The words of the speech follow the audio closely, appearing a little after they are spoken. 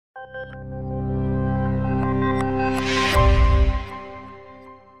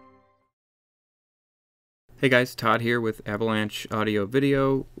Hey guys, Todd here with Avalanche Audio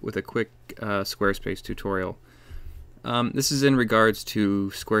Video with a quick Squarespace tutorial. This is in regards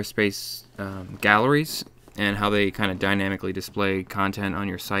to Squarespace galleries and how they kind of dynamically display content on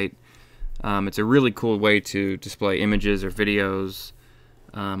your site. It's a really cool way to display images or videos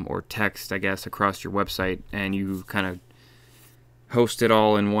or text, I guess, across your website, and you kind of host it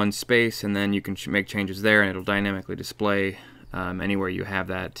all in one space, and then you can make changes there and it'll dynamically display anywhere you have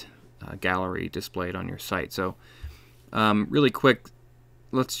that gallery displayed on your site. So really quick,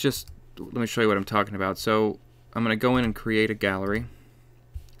 let me show you what I'm talking about. So I'm going to go in and create a gallery,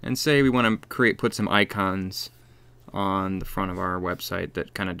 and say we want to put some icons on the front of our website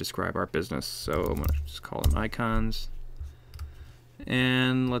that kind of describe our business. So I'm going to just call them icons,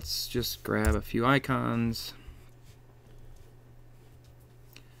 and let's just grab a few icons.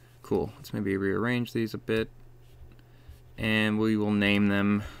 Cool. Let's maybe rearrange these a bit, and we will name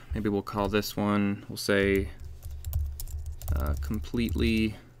them. Maybe we'll call this one, we'll say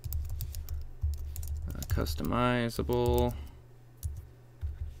completely customizable,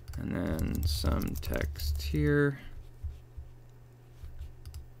 and then some text here.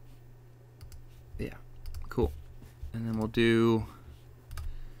 Yeah, cool. And then we'll do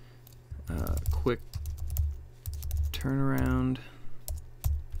a quick turnaround,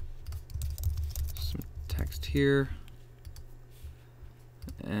 some text here.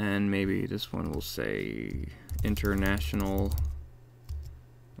 And maybe this one will say international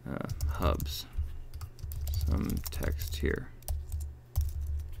hubs. Some text here.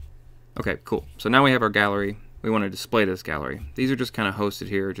 Okay, cool. So now we have our gallery. We want to display this gallery. These are just kind of hosted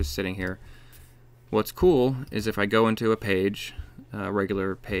here, just sitting here. What's cool is if I go into a page, a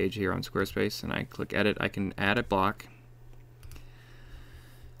regular page here on Squarespace, and I click edit, I can add a block.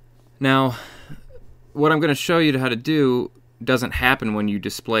 Now, what I'm going to show you how to do doesn't happen when you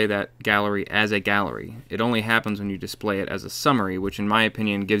display that gallery as a gallery. It only happens when you display it as a summary, which in my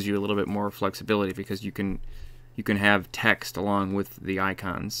opinion gives you a little bit more flexibility, because you can have text along with the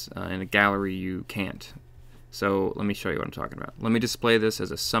icons. In a gallery you can't. So let me show you what I'm talking about. Let me display this as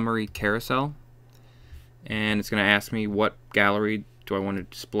a summary carousel, and it's going to ask me what gallery do I want to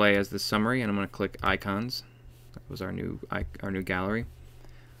display as the summary, and I'm going to click icons. That was our new gallery.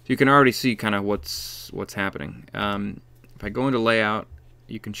 So you can already see kind of what's happening. If I go into layout,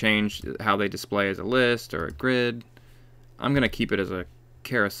 you can change how they display as a list or a grid. I'm going to keep it as a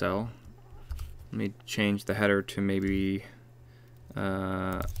carousel. Let me change the header to maybe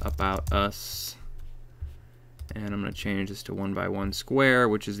about us, and I'm going to change this to 1:1 square,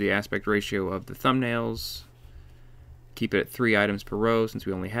 which is the aspect ratio of the thumbnails. Keep it at 3 items per row since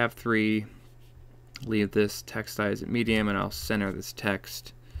we only have 3. Leave this text size at medium, and I'll center this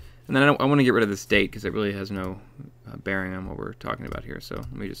text. And then I want to get rid of this date because it really has no bearing on what we're talking about here. So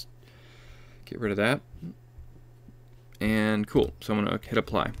let me just get rid of that. And cool. So I'm going to hit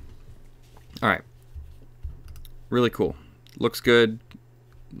apply. All right. Really cool. Looks good.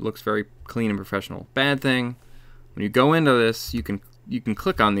 Looks very clean and professional. Bad thing, when you go into this, you can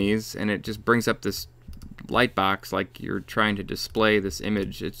click on these, and it just brings up this lightbox like you're trying to display this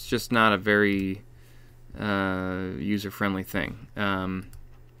image. It's just not a very user-friendly thing.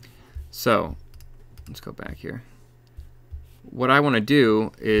 So let's go back here. What I want to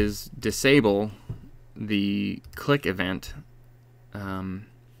do is disable the click event,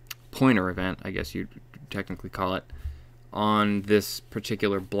 pointer event, I guess you'd technically call it, on this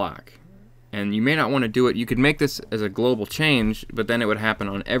particular block. And you may not want to do it. You could make this as a global change, but then it would happen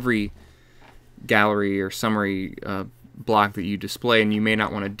on every gallery or summary block that you display, and you may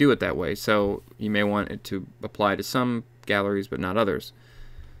not want to do it that way. So you may want it to apply to some galleries but not others.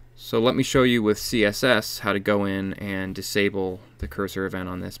 So let me show you with CSS how to go in and disable the cursor event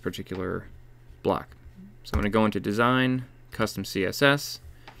on this particular block. So I'm going to go into Design, Custom CSS,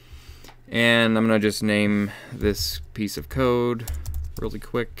 and I'm going to just name this piece of code really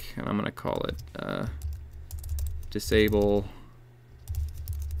quick, and I'm going to call it Disable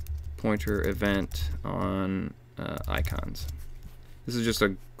Pointer Event on Icons. This is just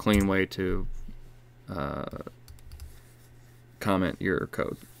a clean way to comment your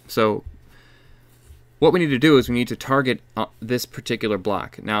code. So what we need to do is we need to target this particular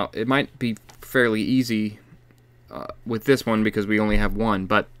block. Now, it might be fairly easy with this one because we only have one,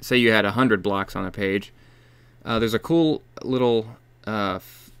 but say you had 100 blocks on a page. There's a cool little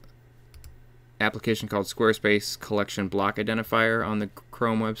application called Squarespace Collection Block Identifier on the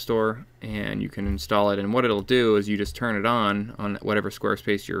Chrome Web Store, and you can install it, and what it'll do is you just turn it on whatever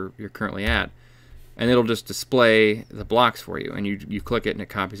Squarespace you're currently at, and it'll just display the blocks for you, and you click it and it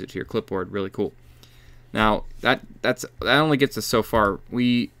copies it to your clipboard. Really cool. Now that only gets us so far.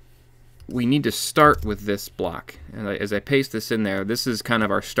 We need to start with this block, and as I paste this in there, this is kind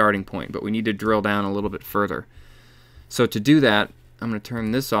of our starting point, but we need to drill down a little bit further. So to do that, I'm going to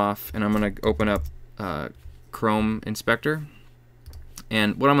turn this off, and I'm going to open up Chrome Inspector.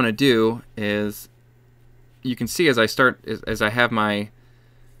 And what I'm going to do is, you can see as I have my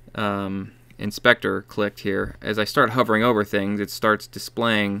inspector clicked here, as I start hovering over things, it starts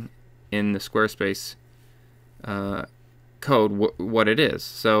displaying in the Squarespace code what it is.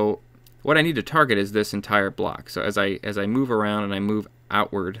 So what I need to target is this entire block. So as I move around and I move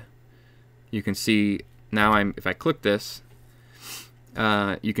outward, you can see now if I click this,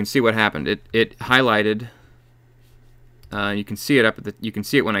 you can see what happened. It highlighted. You can see it you can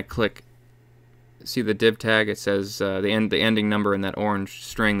see it when I click. See the div tag? It says the ending number in that orange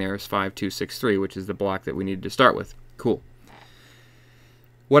string there is 5263, which is the block that we needed to start with. Cool.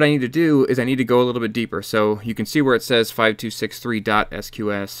 What I need to do is I need to go a little bit deeper. So you can see where it says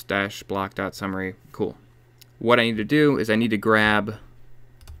 5263.sqs-block.summary. Cool. What I need to do is I need to grab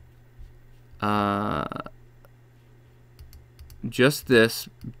just this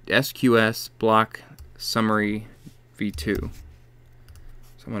SQS block summary v2.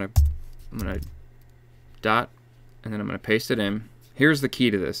 So I'm gonna dot, and then I'm gonna paste it in. Here's the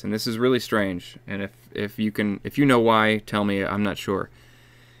key to this, and this is really strange. And if you know why, tell me. I'm not sure.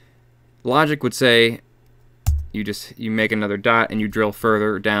 Logic would say you make another dot and you drill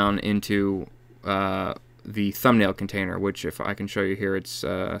further down into the thumbnail container, which if I can show you here, it's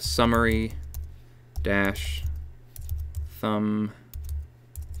summary dash thumbnail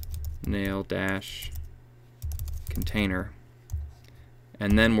dash container,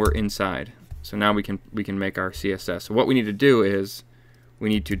 and then we're inside. So now we can make our CSS. So what we need to do is we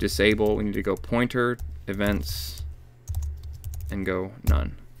need to go pointer events and go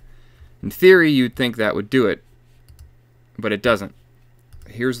none. In theory, you'd think that would do it, but it doesn't.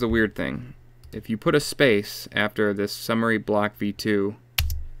 Here's the weird thing. If you put a space after this summary block v2,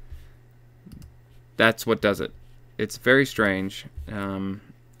 that's what does it. It's very strange. I'm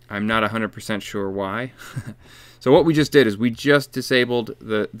not 100% sure why. So what we just did is we just disabled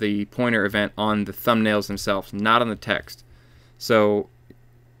the pointer event on the thumbnails themselves, not on the text. So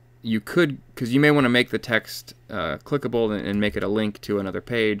you could, because you may want to make the text clickable and make it a link to another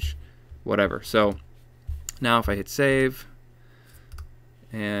page, whatever. So now if I hit save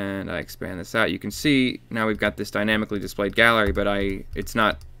and I expand this out, you can see now we've got this dynamically displayed gallery, but it's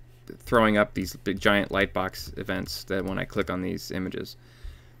not throwing up these big giant Lightbox events that when I click on these images.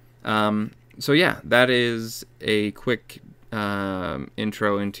 So yeah, that is a quick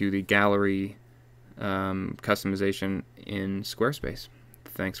intro into the gallery customization in Squarespace.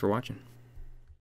 Thanks for watching.